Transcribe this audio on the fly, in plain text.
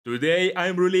Today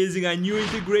I'm releasing a new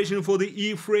integration for the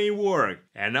EFramework,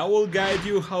 and I will guide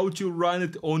you how to run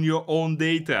it on your own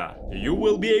data. You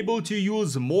will be able to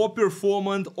use more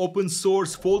performant open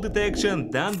source fault detection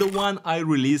than the one I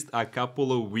released a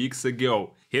couple of weeks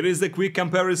ago. Here is a quick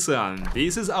comparison.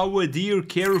 This is our dear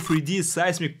Care 3D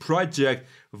seismic project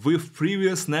with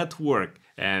previous network,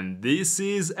 and this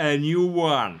is a new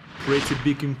one. Pretty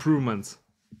big improvements,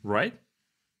 right?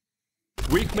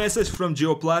 Quick message from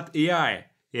Geoplot AI.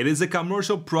 It is a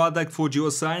commercial product for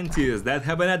geoscientists that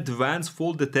have an advanced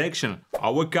fault detection.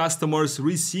 Our customers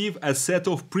receive a set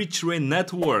of pre-trained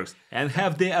networks and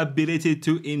have the ability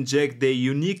to inject their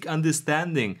unique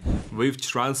understanding with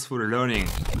transfer learning.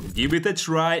 Give it a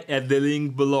try at the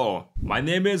link below. My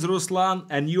name is Ruslan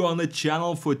and you are on a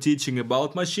channel for teaching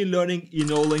about machine learning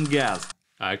in oil and gas.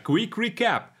 A quick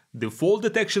recap. The fault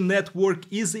detection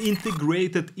network is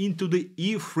integrated into the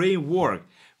EFramework,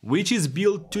 which is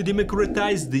built to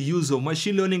democratize the use of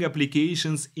machine learning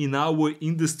applications in our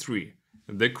industry.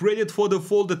 The credit for the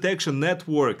fault detection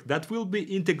network that we'll be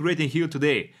integrating here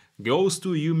today goes to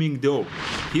Yimin Dou.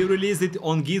 He released it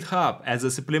on GitHub as a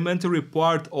supplementary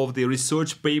part of the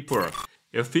research paper,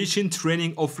 Efficient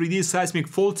Training of 3D Seismic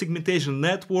Fault Segmentation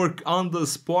Network under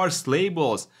Sparse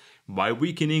Labels by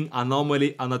Weakening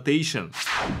Anomaly Annotation.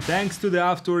 Thanks to the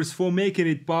authors for making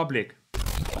it public.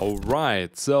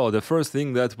 Alright, so the first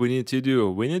thing that we need to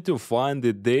do, we need to find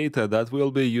the data that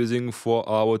we'll be using for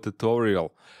our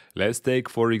tutorial. Let's take,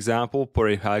 for example,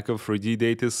 Perihaka 3D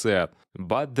dataset.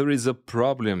 But there is a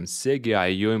problem.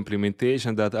 Segi.io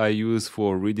implementation that I use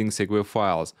for reading Segway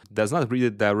files does not read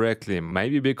it directly,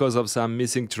 maybe because of some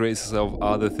missing traces of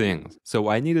other things. So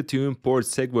I needed to import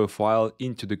Segway file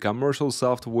into the commercial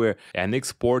software and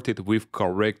export it with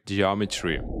correct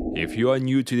geometry. If you are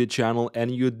new to the channel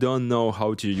and you don't know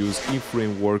how to use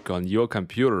EFramework on your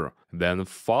computer, then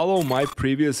follow my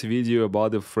previous video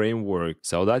about the framework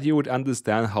so that you would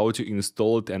understand how to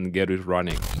install it and get it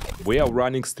running. We are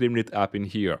running Streamlit up in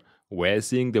here. We're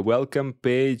seeing the welcome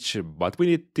page, but we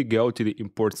need to go to the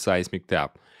Import Seismic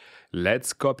tab.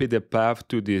 Let's copy the path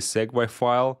to the Segway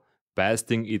file,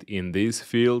 pasting it in this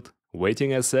field,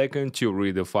 waiting a second to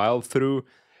read the file through,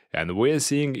 and we're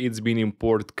seeing it's been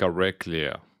imported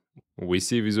correctly. We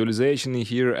see visualization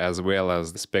here as well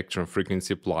as the spectrum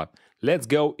frequency plot. Let's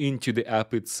go into the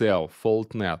app itself,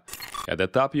 FaultNet. At the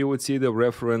top you would see the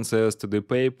references to the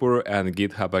paper and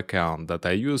GitHub account that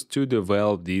I used to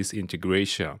develop this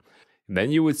integration.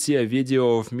 Then you would see a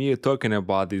video of me talking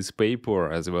about this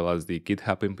paper as well as the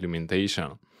GitHub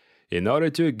implementation. In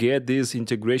order to get this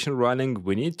integration running,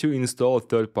 we need to install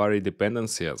third-party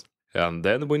dependencies. And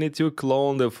then we need to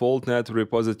clone the FaultNet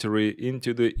repository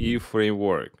into the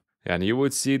EFramework. And you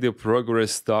would see the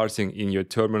progress starting in your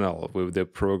terminal with the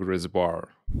progress bar.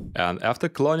 And after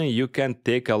cloning, you can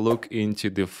take a look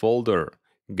into the folder,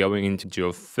 going into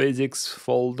geophysics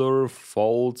folder,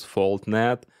 faults,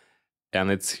 FaultNet,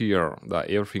 and it's here, that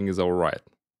everything is alright.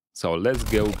 So let's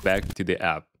go back to the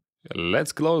app.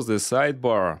 Let's close the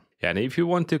sidebar, and if you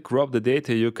want to crop the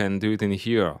data, you can do it in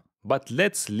here. But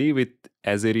let's leave it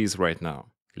as it is right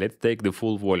now. Let's take the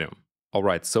full volume.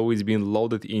 Alright, so it's been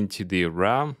loaded into the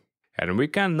RAM. And we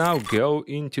can now go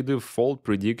into the fault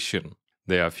prediction.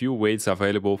 There are a few ways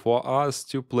available for us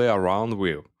to play around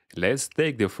with. Let's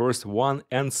take the first one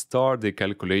and start the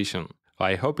calculation.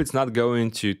 I hope it's not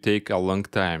going to take a long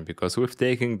time, because we've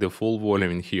taken the full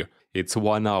volume in here. It's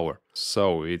 1 hour.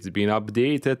 So it's been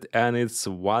updated and it's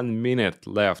 1 minute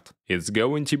left. It's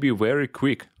going to be very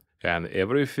quick. And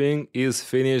everything is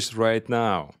finished right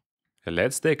now.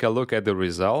 Let's take a look at the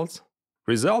results.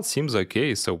 Result seems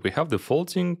okay, so we have the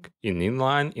faulting in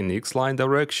inline, in X-line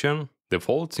direction. The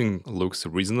faulting looks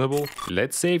reasonable.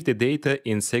 Let's save the data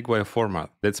in Segway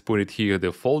format. Let's put it here,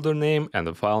 the folder name, and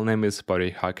the file name is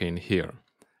Perihaka in here.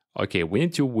 Okay, we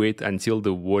need to wait until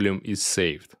the volume is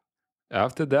saved.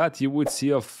 After that, you would see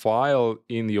a file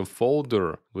in your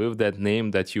folder with that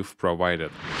name that you've provided.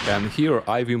 And here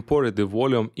I've imported the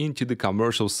volume into the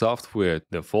commercial software.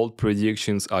 The fault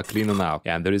predictions are clean enough,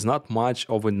 and there is not much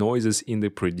of a noises in the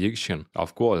prediction.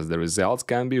 Of course, the results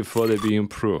can be further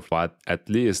improved, but at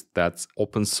least that's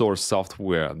open source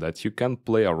software that you can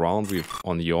play around with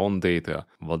on your own data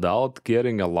without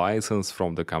getting a license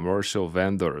from the commercial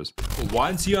vendors.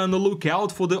 Once you're on the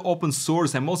lookout for the open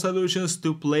source ML solutions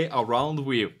to play around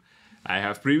with, I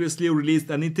have previously released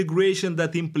an integration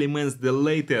that implements the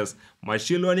latest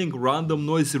machine learning random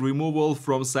noise removal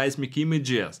from seismic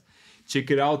images.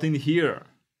 Check it out in here.